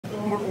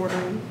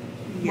ordering.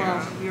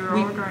 Yeah, well, we're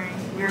ordering.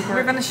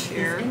 We're gonna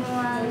share.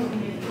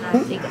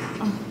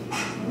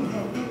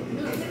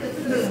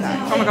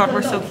 Oh my god,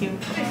 we're so cute.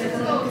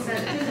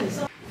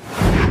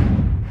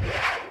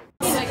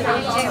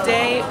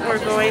 Today we're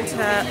going to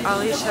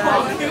Alishan.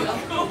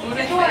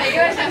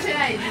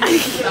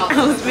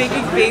 I was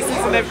making faces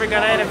and I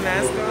forgot I had a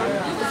mask on.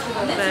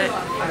 But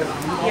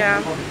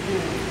yeah.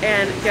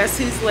 And guess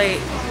who's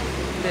late?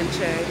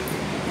 Chiayi.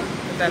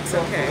 But that's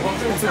okay.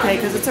 It's okay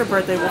because it's her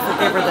birthday. We'll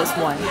forgive her this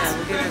once. Yeah,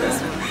 we'll give her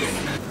this one.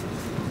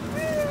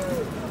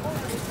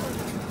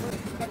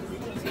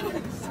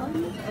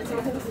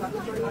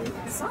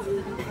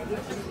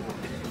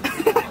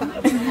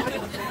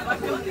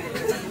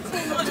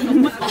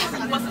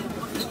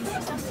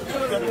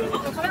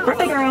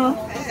 Birthday girl.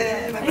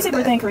 How do you say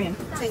birthday in Korean?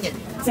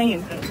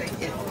 Sangin.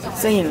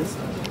 Sangin.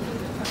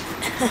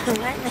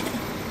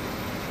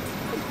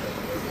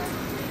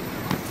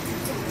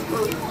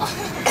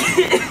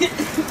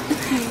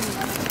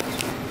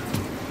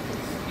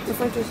 If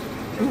I just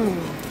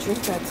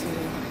drink that to you.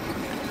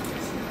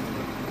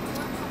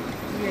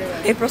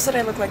 Yeah. April said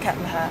I look like Cat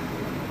in the Hat.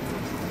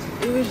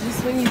 It was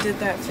just when you did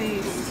that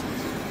face.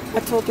 I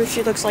told her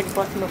she looks like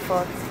Butt in the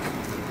Fuck.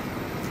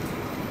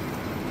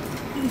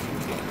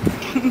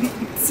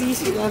 See,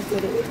 she laughed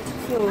at it.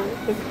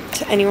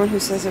 To anyone who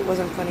says it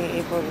wasn't funny,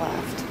 April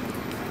laughed.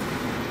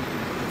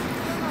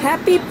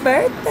 Happy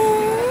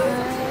birthday!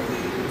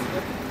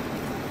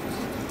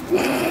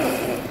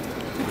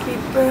 Happy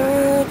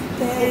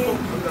birthday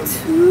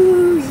to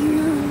you.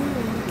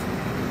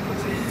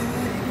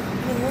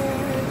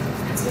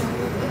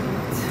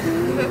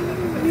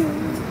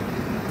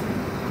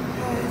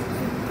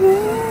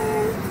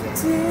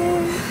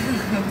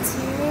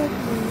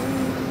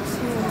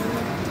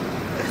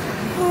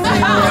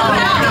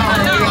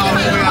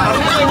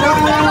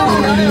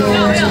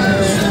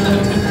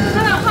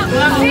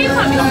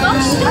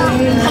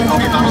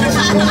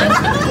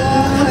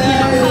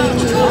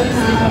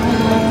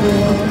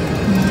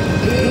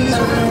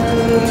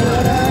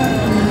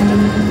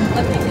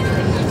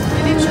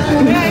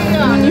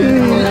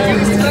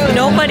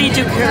 Nobody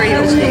do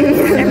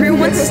karaoke.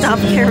 Everyone stop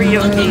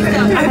karaoke.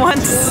 I want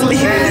to sleep.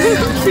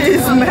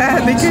 She's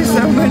mad because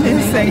someone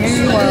is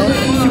singing while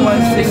she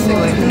wants to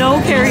sleep. No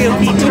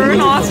karaoke.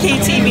 Turn off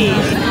KTV.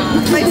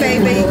 My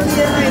baby.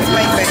 Here is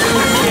my baby.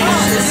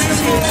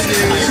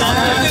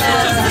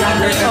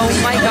 Oh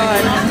my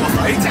god.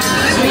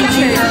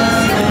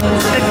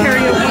 The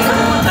karaoke.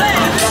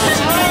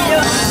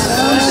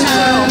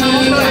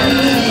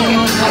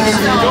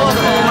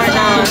 Oh my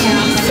god.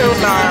 So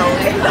loud.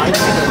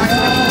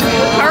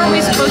 How are we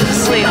supposed to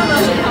sleep? I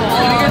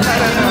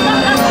don't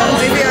know.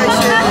 Maybe I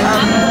should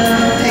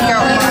take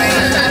out my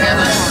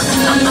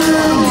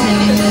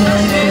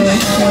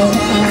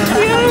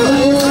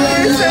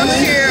You're so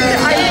cute.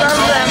 I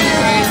love them.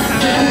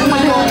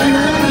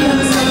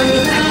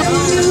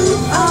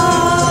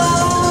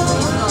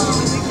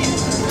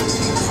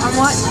 I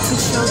want to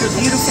show the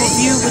beautiful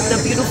view with the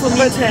beautiful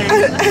music.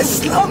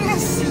 As long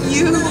as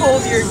you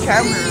hold your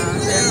camera.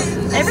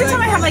 Every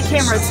time I have my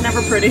camera, it's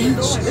never pretty.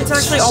 It's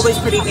actually always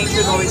pretty.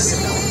 Nature's always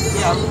beautiful.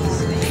 Yeah.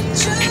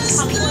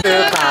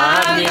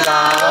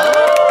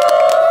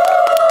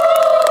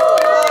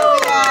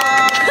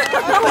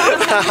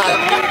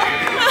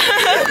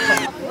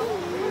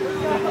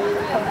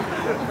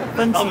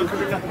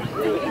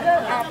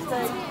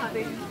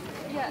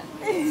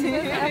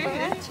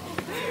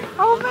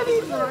 How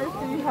many doors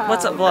do you have?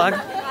 What's up, vlog?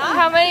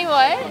 How many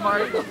what?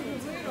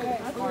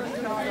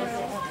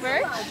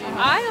 Merch?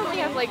 I only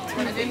have like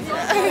 2 things.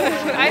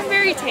 I'm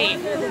very tame.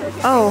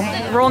 Oh,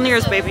 roll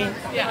nears, baby.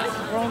 Yeah.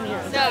 Roll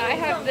nears. No, I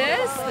have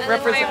this and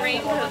then my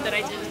raincoat that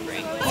I didn't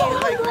bring.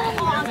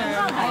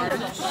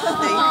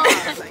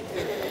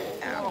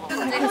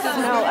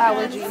 Smell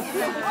allergy.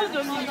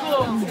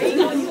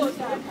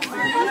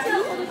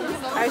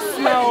 I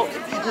smell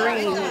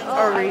green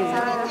orange.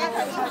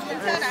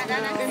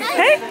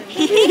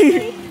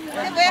 Hey!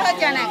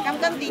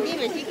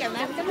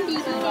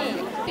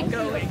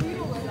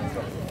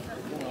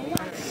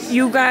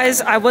 You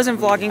guys, I wasn't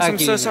vlogging, so I'm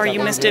so sorry you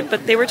missed it,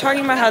 but they were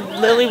talking about how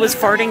Lily was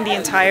farting the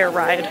entire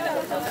ride.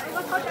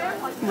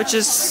 Which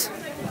is...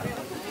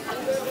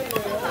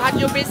 Not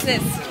your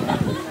business.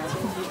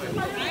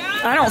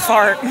 I don't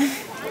fart.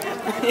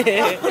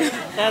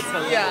 That's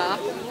funny. Yeah.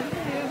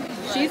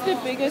 She's the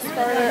biggest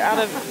farter out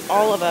of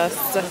all of us.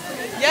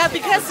 Yeah,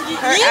 because you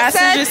ass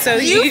said is just so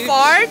you huge.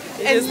 fart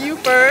and you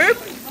burp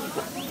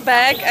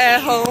back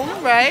at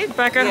home, right?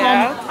 Back at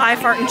home, I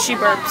fart and she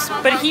burps.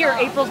 But here,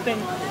 April's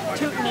been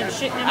tooting and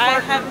shitting and farting. I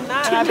have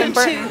not and I've been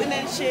been burping. shooting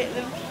and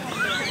shitting.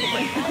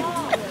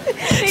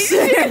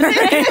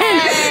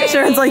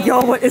 Sharon's like,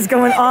 yo, what is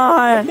going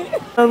on?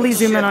 Slowly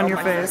zoom in on your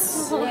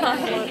face.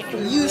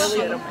 You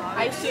shit.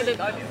 I shit it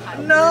on you.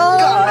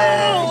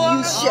 No!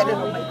 You shit it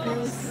on my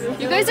face.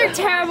 You guys are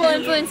terrible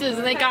influences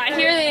and they got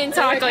here they didn't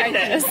talk like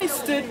this. I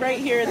stood right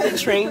here in the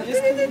train.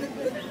 Just...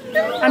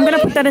 I'm gonna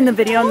put that in the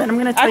video and then I'm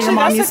gonna tell your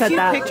mom you said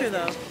that. Picture,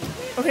 though.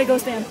 Okay, go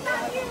stand.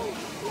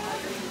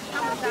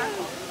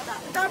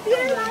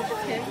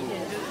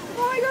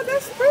 Oh my god,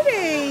 that's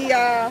pretty.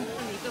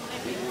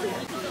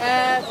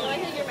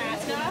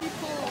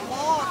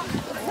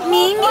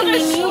 Me.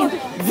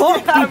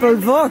 Look, people,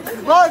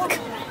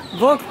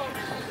 look.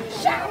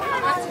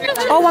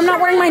 Oh, I'm not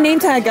wearing my name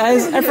tag,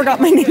 guys. I forgot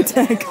my name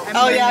tag.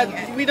 Oh yeah,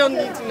 we don't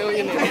need to know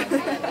your name.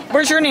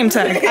 Where's your name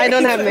tag? I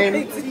don't have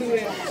name.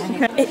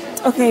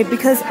 Okay,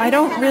 because I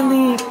don't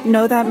really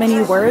know that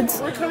many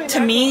words. To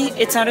me,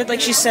 it sounded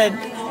like she said,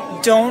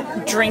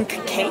 "Don't drink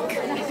cake."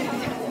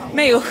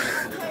 没有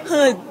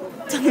喝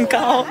蛋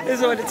糕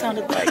is what it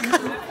sounded like.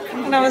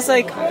 And I was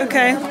like,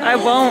 okay, I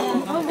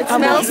won't. It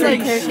smells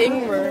like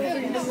ingwer.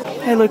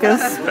 Hey,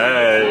 Lucas.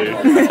 Hey.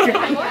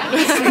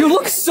 You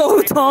look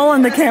so tall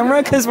on the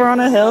camera because we're on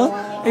a hill.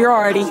 You're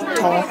already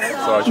tall.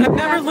 I've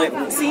never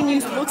seen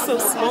you look so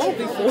small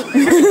before.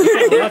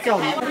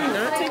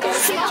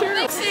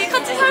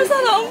 같이 살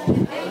사람.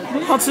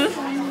 好吃?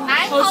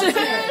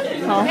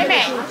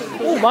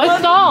 오,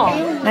 맛있다.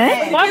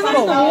 네?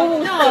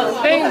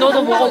 맛있어. 에이,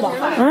 너도 먹어봐.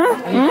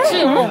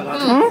 그치?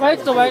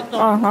 맛있어,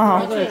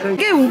 맛있어.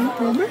 이게 뭐?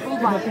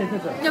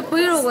 야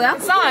브이로그야?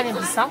 비싸 아니야,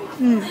 비싸?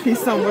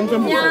 비싸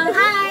완전 먹어.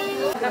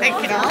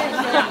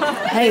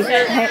 Hey,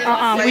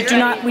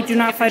 we do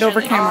not fight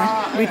over camera.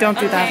 We don't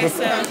do that.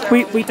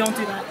 We don't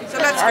do that. So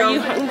let's Are go.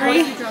 you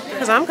hungry?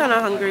 Because I'm kind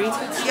of hungry.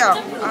 Yeah,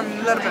 I'm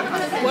a little bit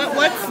hungry.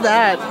 What's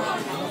that?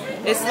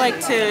 It's like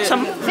to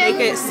make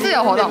it 自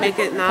由活动 make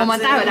it not. 我们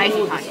待会来一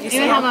起看，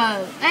因为他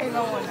们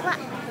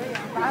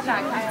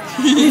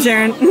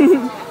Sharon.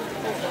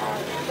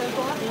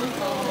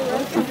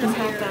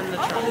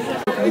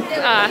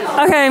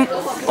 Okay,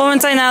 我们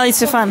在哪里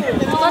吃饭?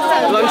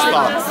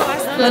 Lunchbox.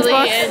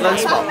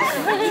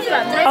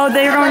 Oh,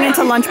 they're going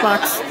into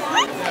lunchbox.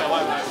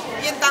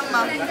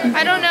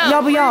 I don't know.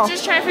 要不要? We're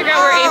just trying to figure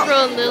out where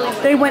April and Lily.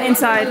 They went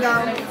inside.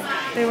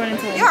 They went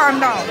inside. Yeah,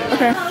 I'm down.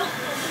 Okay.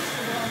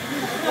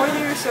 Why are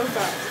you so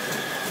fast?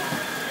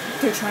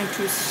 They're trying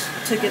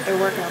to get their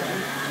workout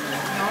in.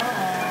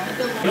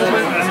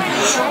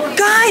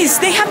 Guys,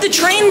 they have the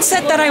train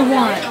set that I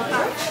want.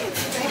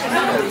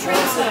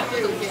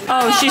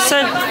 Oh, she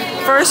said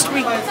first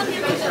we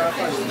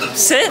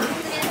sit.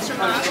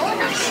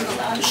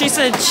 She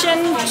said 先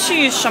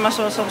去什么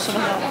什么什么什么.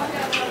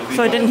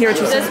 So I didn't hear what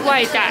you said. This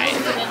white guy.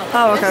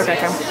 Oh, okay.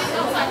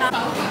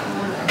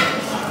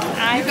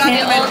 I got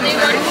the only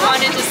one who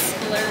wanted to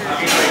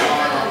splurge.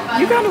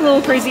 You got a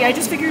little crazy. I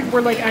just figured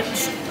we're like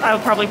I'll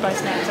probably buy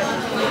snacks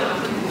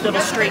at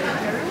Little Street.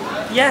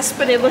 Yes,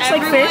 but it looks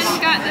like fish.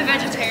 Everyone got the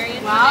vegetarian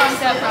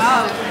except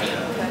Rob.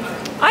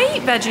 I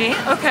eat veggie.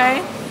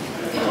 Okay.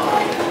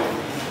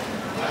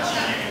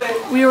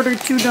 We ordered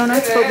 2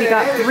 donuts, but we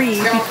got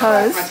 3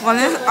 because One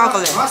is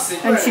ugly.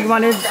 and she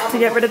wanted to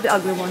get rid of the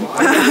ugly one.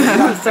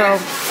 So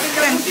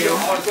Thank you.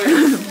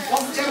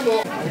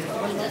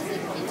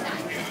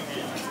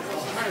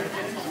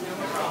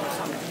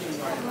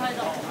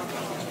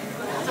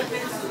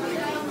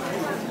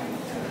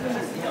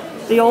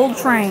 the old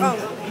train.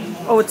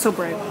 Oh, it's so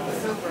bright.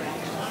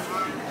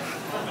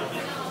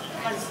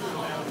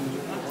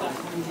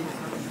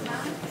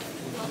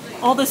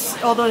 All the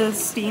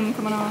steam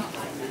coming off.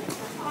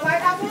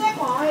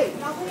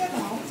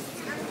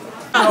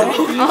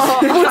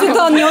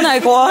 어쨌든牛奶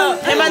果.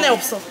 대만에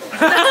없어.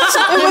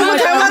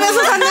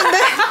 대만에서 샀는데.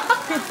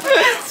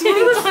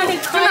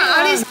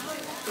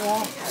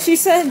 She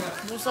said,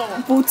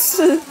 不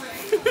吃.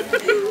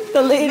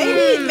 The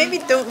lady. Maybe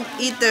don't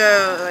eat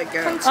the like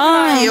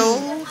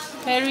peel.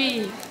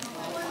 베리.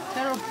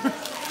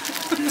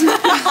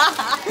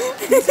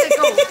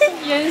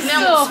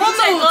 그냥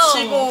손으로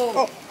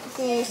치고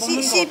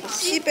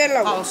씨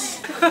빼려고.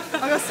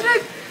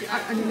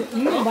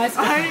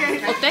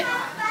 어때?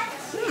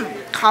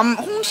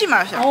 홍시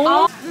맛이야.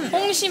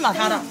 홍시 맛.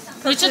 달아.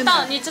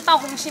 你知道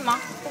홍시吗?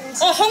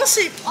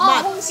 홍시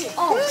맛.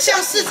 홍시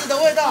柿子的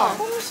味道.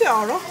 홍시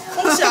알아?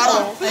 홍시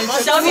알아.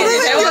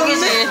 시험이지,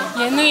 대박이지.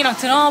 예능이랑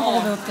드라마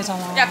보고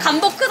배웠대잖아. 야,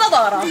 감독 크다도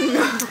알아.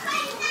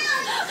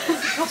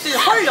 혹시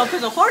헐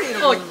옆에서 헐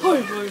이러고.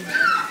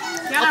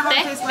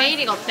 어때?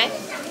 메일이가 어때?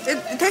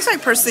 It tastes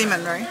like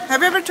persimmon, right?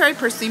 Have you ever tried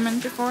persimmon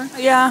before?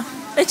 Yeah,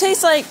 it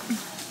tastes like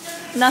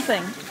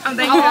nothing.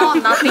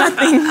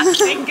 nothing.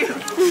 Thank you.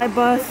 My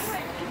bus.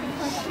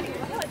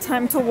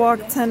 Time to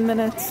walk 10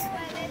 minutes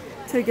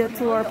to get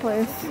to our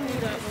place.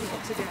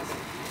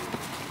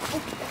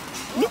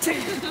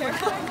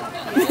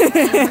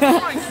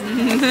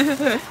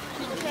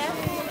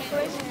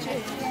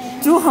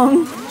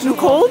 You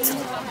cold?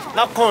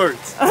 Not cold.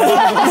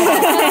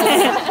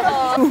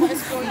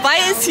 Why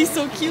is he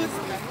so cute?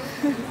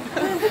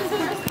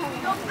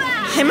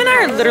 Him and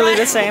I are literally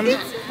the same.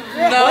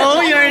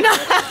 No, you're not.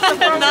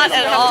 Not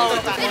at all.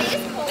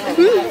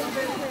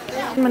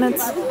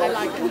 Minutes.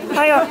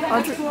 Hi,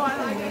 Audrey.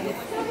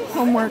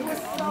 Homework.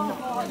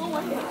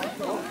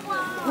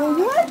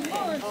 What?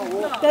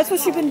 That's what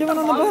she's been doing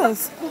on the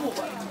bus.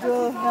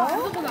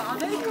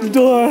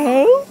 The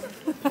hell?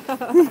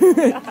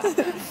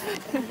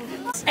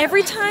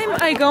 every time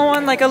I go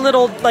on like a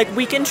little like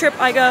weekend trip,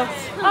 I go,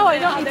 oh, I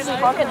don't need sleep.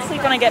 I'll get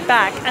sleep when I get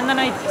back, and then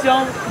I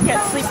don't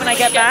get sleep when I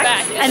get back,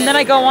 and then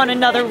I go on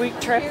another week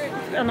trip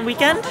on the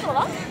weekend.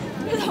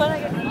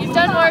 You've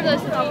done more of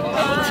those than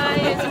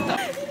me.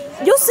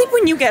 You'll sleep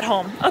when you get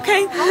home,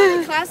 okay? How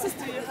many classes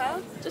do you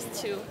have? Just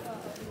 2.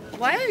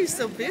 Why are you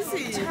so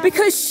busy?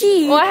 Because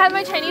she. Well, I had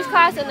my Chinese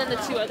class and then the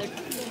 2 other.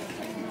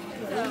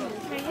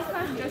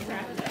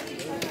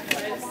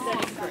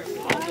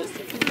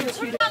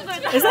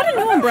 Is that a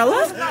new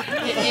umbrella?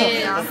 It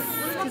is.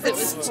 Because it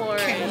was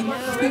pouring.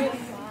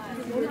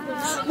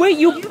 Wait,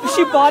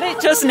 she bought it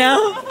just now?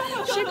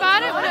 She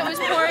bought it when it was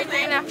pouring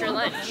rain after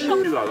lunch.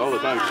 来到了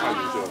当你看一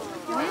下，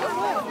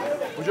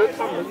我觉得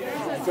他们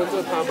跟着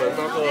他们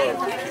那个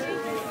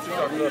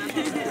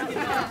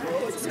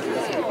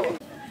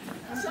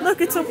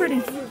Look, it's so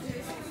pretty.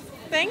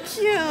 Thank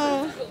you.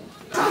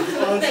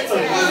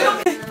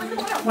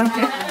 One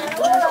here.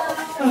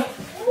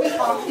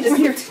 We're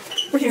here.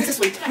 We're here. This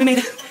week. We made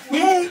it.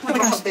 Yay! Oh my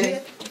gosh.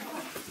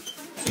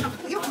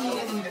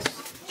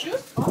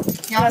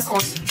 Yeah, of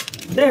course.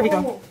 There we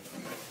go.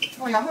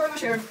 Oh yeah, who am I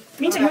sharing?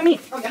 Me too. Me.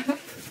 Oh yeah.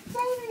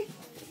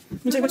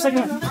 Me too. Which side do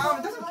you want? It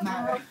doesn't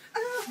matter.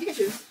 You can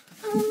choose.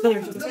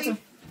 There.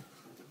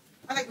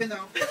 I like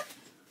window.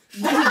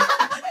 You like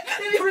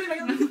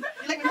window?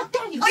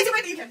 Oh, it's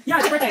already. Yeah,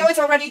 it's birthday. No, it's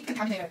already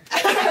contaminated.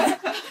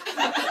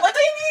 What do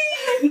you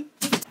mean?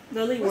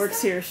 Lily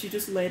works here. She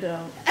just laid it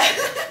out.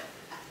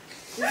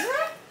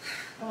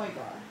 Oh my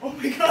god. Oh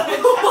my god.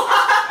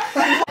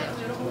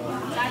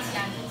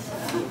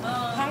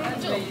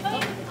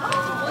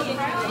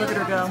 Look at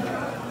her go.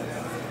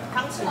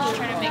 I'm just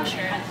trying to make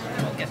sure I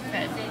don't get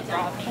fed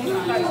raw meat.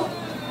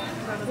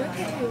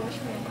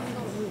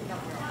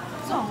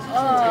 I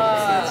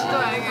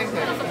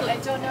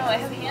don't know. I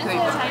have hand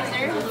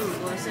sanitizer.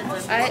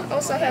 I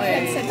also have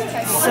hand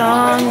sanitizer.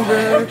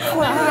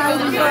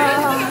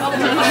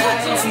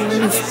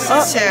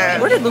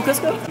 Where did Lucas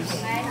go?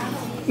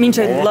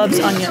 Minche loves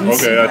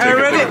onions. Okay, I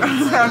take it.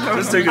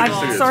 Just take it.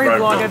 I'm sorry,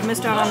 vlog. I've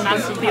missed out on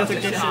most of the other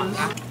dishes.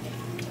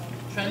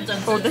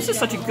 Oh, this is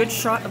such a good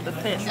shot of the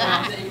fish.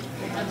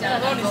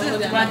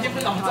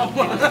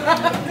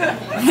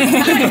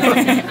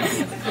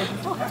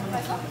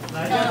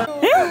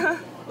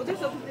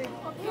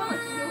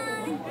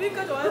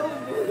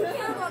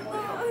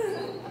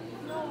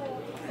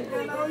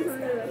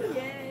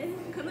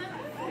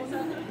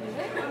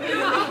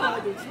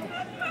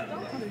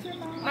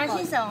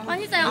 맛있어요.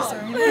 맛있어요.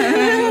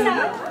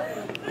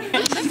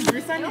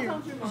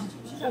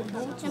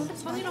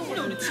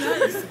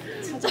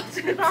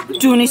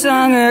祝你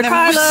生日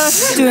快乐，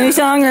祝你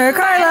生日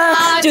快乐，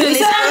祝你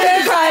生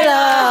日快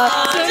乐，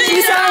祝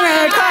你生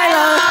日快乐。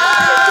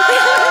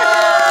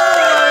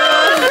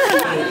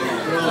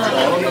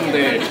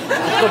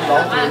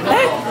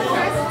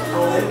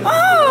哦，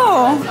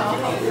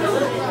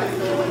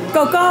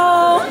狗狗，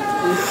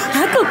啊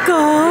狗狗，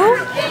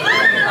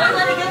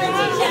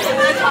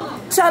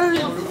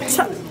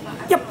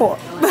예뻐.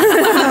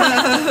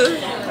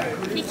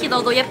 키키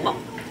너도 예뻐.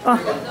 어.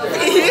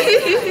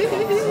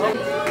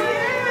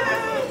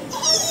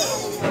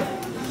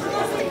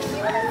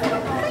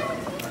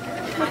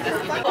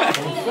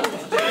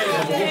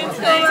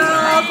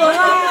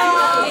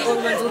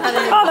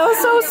 Oh, that was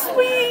so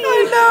sweet. I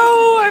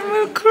know, I'm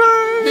gonna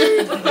cry.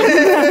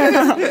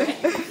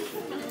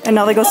 And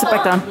now they go sit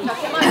back down.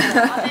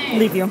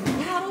 Leave you.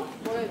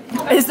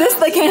 Is this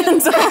the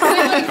hands on?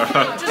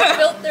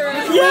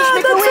 Yeah,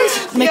 make a wish.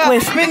 Make a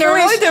wish. I mean, they're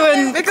really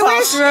doing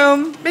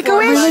classroom. Make a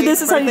wish. Really,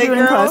 this is how you do it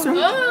in classroom?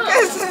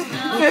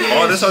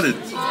 Oh, that's how they do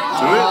it?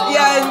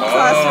 Yeah, in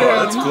classroom.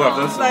 That's cool. I've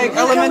done some. Like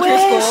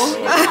elementary school.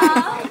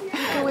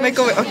 Make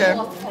a wish. Okay.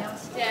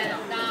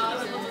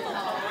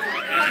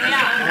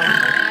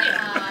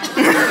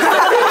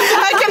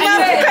 I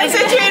cannot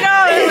concentrate on.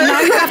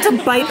 Now you have to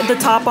bite the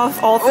top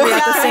off all three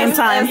at the same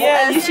time.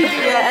 Yeah, you should do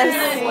that.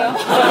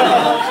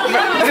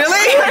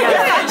 Really?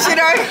 Yeah. Should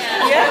I?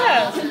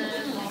 Yeah.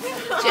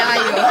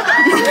 Chiayi.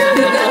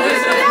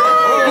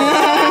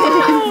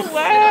 Oh,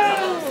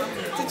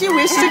 wow. Did you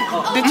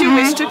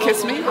wish to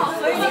kiss me?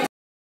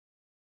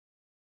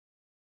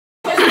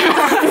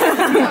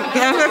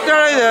 Yeah, that's what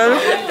I did.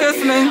 Kiss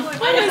me.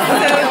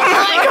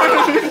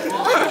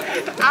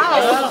 Ow.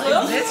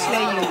 This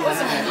way you were.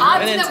 I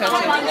didn't touch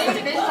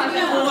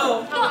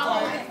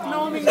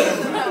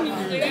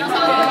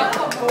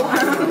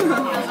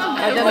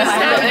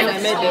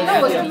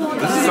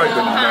This is like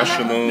the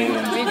national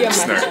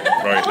snack,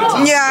 right?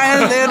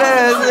 Yeah, it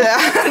is.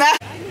 Yeah.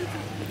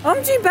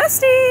 OMG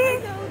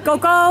bestie! Go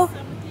go!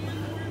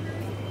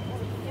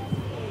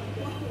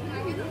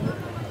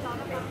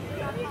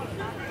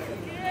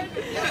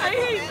 I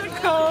hate the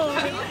cold.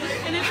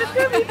 And if it's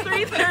gonna be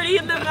 3:30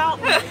 in the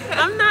mountain,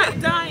 I'm not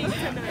dying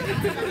tonight.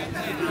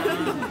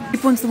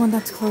 Which one's the one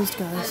that's closed,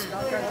 guys?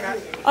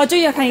 哦，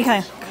这个可以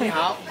看，可以。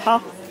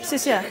好，谢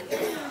谢。